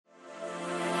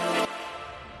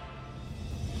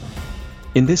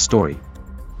In this story,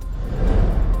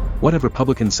 what have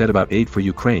Republicans said about aid for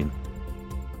Ukraine?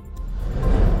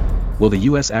 Will the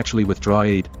US actually withdraw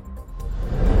aid?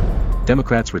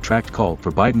 Democrats retract call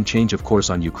for Biden change of course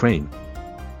on Ukraine.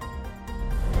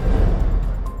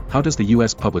 How does the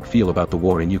US public feel about the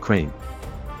war in Ukraine?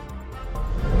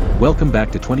 Welcome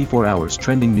back to 24 Hours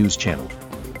Trending News Channel.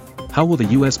 How will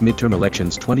the US midterm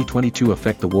elections 2022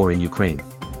 affect the war in Ukraine?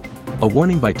 A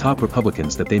warning by top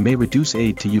Republicans that they may reduce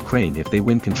aid to Ukraine if they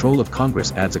win control of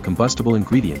Congress adds a combustible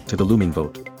ingredient to the looming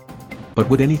vote. But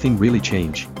would anything really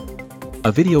change?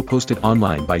 A video posted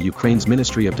online by Ukraine's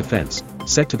Ministry of Defense,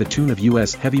 set to the tune of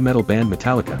US heavy metal band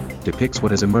Metallica, depicts what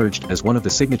has emerged as one of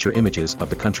the signature images of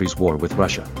the country's war with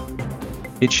Russia.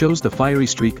 It shows the fiery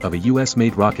streak of a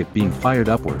US-made rocket being fired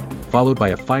upward, followed by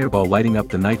a fireball lighting up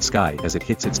the night sky as it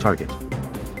hits its target.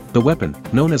 The weapon,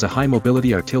 known as a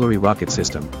High-Mobility Artillery Rocket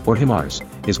System, or HIMARS,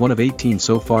 is one of 18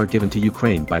 so far given to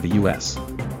Ukraine by the US.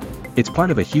 It's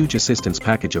part of a huge assistance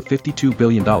package of $52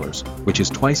 billion, which is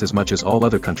twice as much as all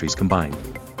other countries combined.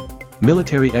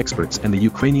 Military experts and the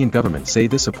Ukrainian government say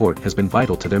this support has been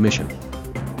vital to their mission.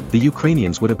 The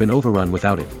Ukrainians would have been overrun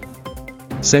without it,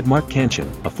 said Mark Kanchin,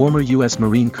 a former US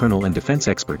Marine colonel and defense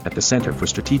expert at the Center for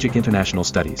Strategic International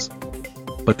Studies.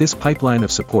 But this pipeline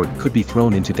of support could be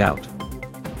thrown into doubt.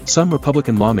 Some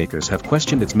Republican lawmakers have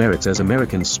questioned its merits as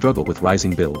Americans struggle with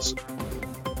rising bills.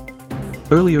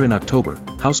 Earlier in October,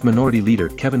 House Minority Leader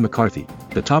Kevin McCarthy,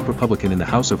 the top Republican in the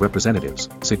House of Representatives,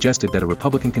 suggested that a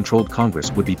Republican-controlled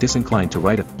Congress would be disinclined to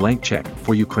write a blank check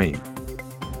for Ukraine.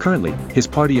 Currently, his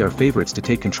party are favorites to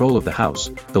take control of the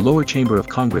House, the lower chamber of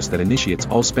Congress that initiates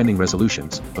all spending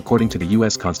resolutions, according to the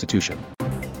U.S. Constitution.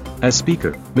 As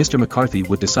Speaker, Mr. McCarthy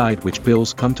would decide which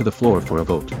bills come to the floor for a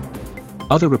vote.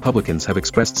 Other Republicans have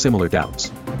expressed similar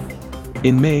doubts.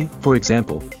 In May, for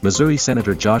example, Missouri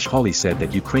Senator Josh Hawley said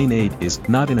that Ukraine aid is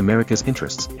not in America's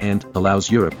interests and allows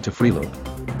Europe to freeload.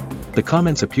 The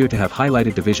comments appear to have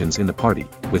highlighted divisions in the party,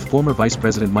 with former Vice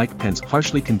President Mike Pence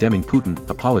harshly condemning Putin,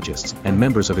 apologists, and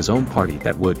members of his own party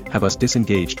that would have us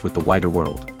disengaged with the wider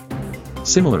world.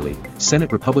 Similarly,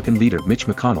 Senate Republican leader Mitch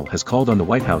McConnell has called on the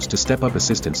White House to step up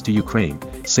assistance to Ukraine,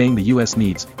 saying the U.S.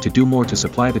 needs to do more to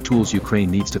supply the tools Ukraine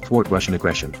needs to thwart Russian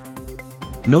aggression.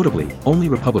 Notably, only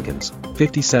Republicans,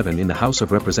 57 in the House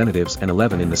of Representatives and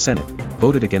 11 in the Senate,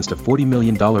 voted against a $40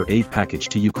 million aid package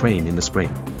to Ukraine in the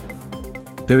spring.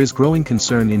 There is growing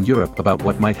concern in Europe about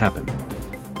what might happen.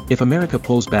 If America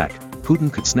pulls back,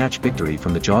 Putin could snatch victory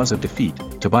from the jaws of defeat,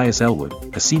 Tobias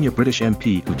Ellwood, a senior British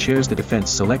MP who chairs the Defense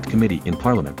Select Committee in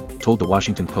Parliament, told the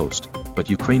Washington Post, but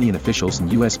Ukrainian officials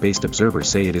and US-based observers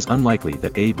say it is unlikely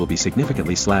that aid will be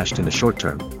significantly slashed in the short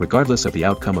term, regardless of the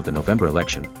outcome of the November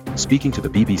election. Speaking to the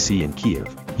BBC in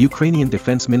Kiev, Ukrainian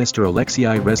Defense Minister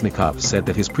Alexei Reznikov said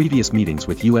that his previous meetings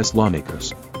with US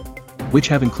lawmakers, which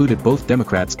have included both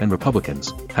Democrats and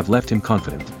Republicans, have left him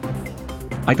confident.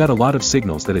 I got a lot of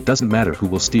signals that it doesn't matter who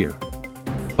will steer.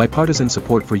 Bipartisan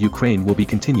support for Ukraine will be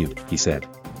continued, he said.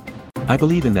 I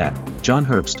believe in that. John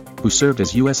Herbst, who served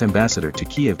as U.S. ambassador to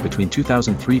Kiev between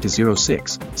 2003 to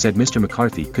 06, said Mr.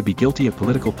 McCarthy could be guilty of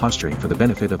political posturing for the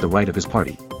benefit of the right of his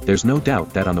party. There's no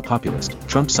doubt that on the populist,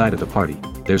 Trump side of the party,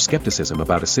 there's skepticism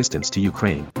about assistance to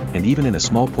Ukraine, and even in a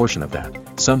small portion of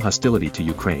that, some hostility to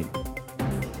Ukraine.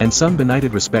 And some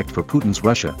benighted respect for Putin's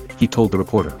Russia, he told the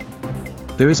reporter.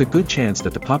 There is a good chance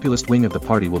that the populist wing of the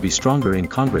party will be stronger in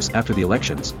Congress after the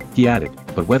elections, he added,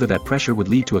 but whether that pressure would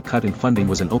lead to a cut in funding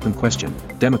was an open question.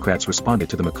 Democrats responded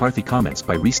to the McCarthy comments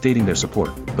by restating their support,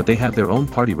 but they have their own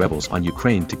party rebels on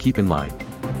Ukraine to keep in line.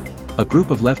 A group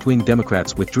of left-wing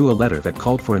Democrats withdrew a letter that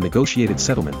called for a negotiated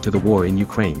settlement to the war in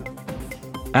Ukraine,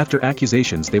 after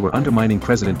accusations they were undermining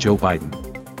President Joe Biden.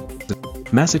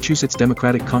 Massachusetts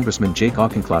Democratic Congressman Jake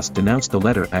Auchincloss denounced the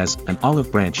letter as an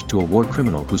olive branch to a war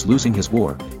criminal who's losing his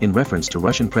war, in reference to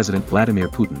Russian President Vladimir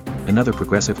Putin. Another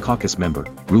Progressive Caucus member,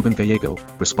 Ruben Gallego,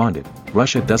 responded,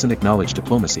 Russia doesn't acknowledge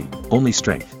diplomacy, only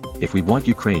strength. If we want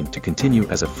Ukraine to continue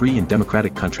as a free and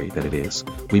democratic country that it is,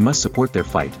 we must support their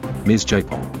fight. Ms.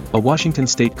 Jayapal, a Washington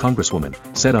state congresswoman,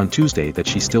 said on Tuesday that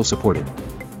she still supported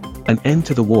an end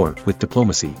to the war with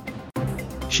diplomacy.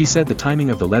 She said the timing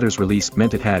of the letter's release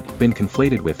meant it had been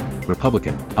conflated with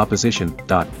Republican opposition.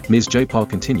 Ms. Jayapal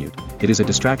continued, it is a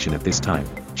distraction at this time.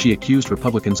 She accused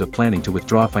Republicans of planning to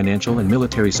withdraw financial and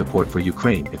military support for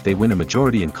Ukraine if they win a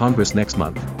majority in Congress next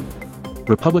month.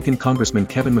 Republican Congressman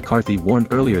Kevin McCarthy warned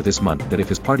earlier this month that if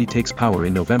his party takes power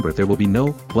in November there will be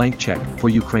no blank check for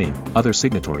Ukraine. Other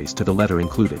signatories to the letter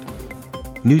included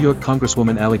New York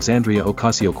Congresswoman Alexandria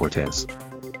Ocasio-Cortez,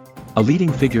 a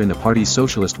leading figure in the party's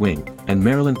socialist wing, and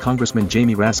Maryland Congressman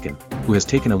Jamie Raskin, who has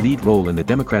taken a lead role in the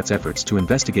Democrats' efforts to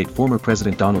investigate former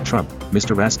President Donald Trump.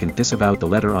 Mr. Raskin disavowed the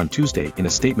letter on Tuesday in a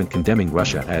statement condemning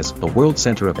Russia as a world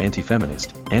center of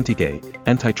anti-feminist, anti-gay,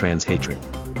 anti-trans hatred.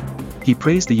 He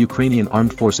praised the Ukrainian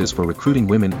armed forces for recruiting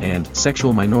women and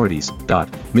sexual minorities.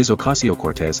 Ms.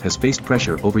 Ocasio-Cortez has faced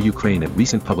pressure over Ukraine at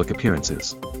recent public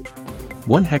appearances.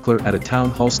 One heckler at a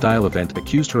town hall-style event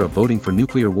accused her of voting for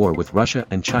nuclear war with Russia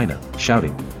and China,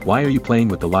 shouting, "Why are you playing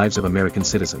with the lives of American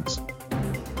citizens?"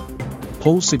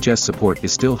 Polls suggest support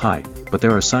is still high, but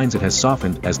there are signs it has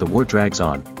softened as the war drags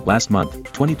on. Last month,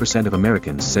 20% of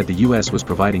Americans said the U.S. was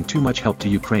providing too much help to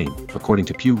Ukraine, according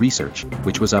to Pew Research,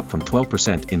 which was up from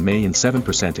 12% in May and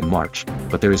 7% in March,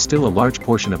 but there is still a large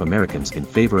portion of Americans in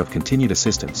favor of continued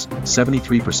assistance,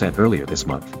 73% earlier this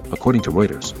month, according to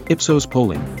Reuters. Ipsos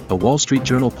polling, a Wall Street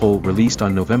Journal poll released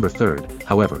on November 3,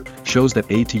 however, shows that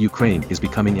aid to Ukraine is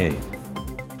becoming a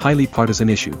highly partisan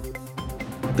issue.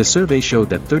 The survey showed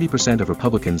that 30% of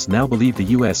Republicans now believe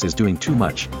the U.S. is doing too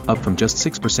much, up from just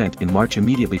 6% in March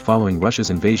immediately following Russia's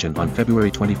invasion on February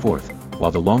 24,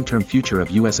 while the long-term future of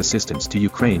U.S. assistance to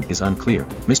Ukraine is unclear.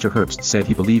 Mr. Herbst said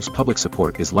he believes public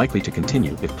support is likely to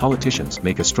continue if politicians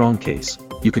make a strong case.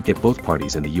 You could get both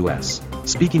parties in the U.S.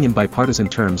 speaking in bipartisan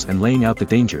terms and laying out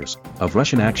the dangers of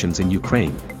Russian actions in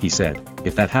Ukraine, he said.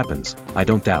 If that happens, I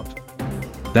don't doubt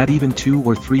that even 2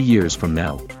 or 3 years from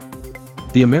now,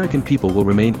 the American people will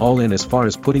remain all in as far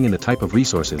as putting in the type of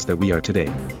resources that we are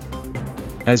today.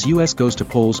 As U.S. goes to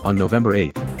polls on November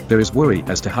 8, there is worry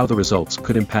as to how the results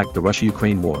could impact the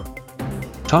Russia-Ukraine war.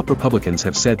 Top Republicans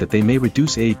have said that they may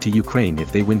reduce aid to Ukraine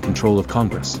if they win control of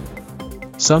Congress.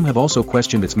 Some have also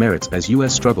questioned its merits as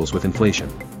U.S. struggles with inflation.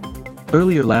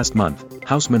 Earlier last month,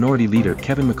 House Minority Leader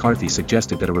Kevin McCarthy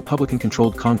suggested that a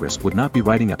Republican-controlled Congress would not be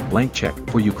writing a blank check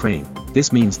for Ukraine.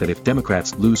 This means that if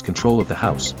Democrats lose control of the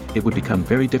House, it would become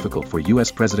very difficult for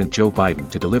U.S. President Joe Biden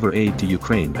to deliver aid to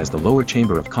Ukraine as the lower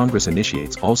chamber of Congress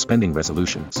initiates all spending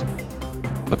resolutions,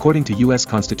 according to U.S.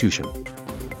 Constitution.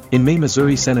 In May,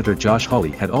 Missouri Senator Josh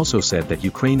Hawley had also said that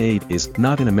Ukraine aid is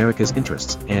not in America's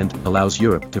interests and allows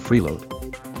Europe to freeload.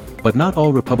 But not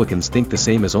all Republicans think the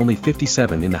same, as only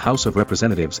 57 in the House of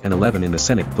Representatives and 11 in the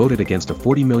Senate voted against a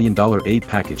 $40 million aid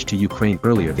package to Ukraine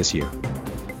earlier this year.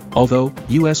 Although,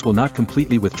 U.S. will not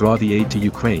completely withdraw the aid to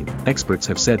Ukraine, experts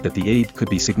have said that the aid could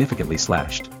be significantly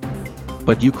slashed.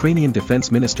 But Ukrainian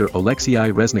Defense Minister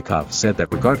Oleksiy Reznikov said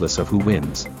that regardless of who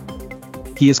wins,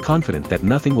 he is confident that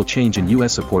nothing will change in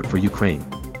U.S. support for Ukraine.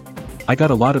 "I got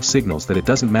a lot of signals that it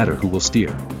doesn't matter who will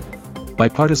steer.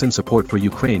 Bipartisan support for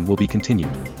Ukraine will be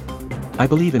continued. I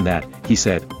believe in that," he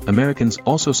said. Americans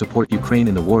also support Ukraine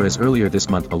in the war, as earlier this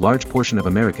month a large portion of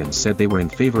Americans said they were in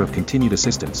favor of continued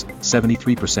assistance,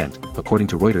 73%, according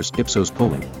to Reuters Ipsos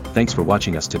polling. Thanks for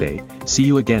watching us today. See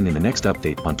you again in the next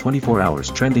update on 24 Hours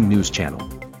Trending News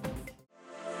Channel.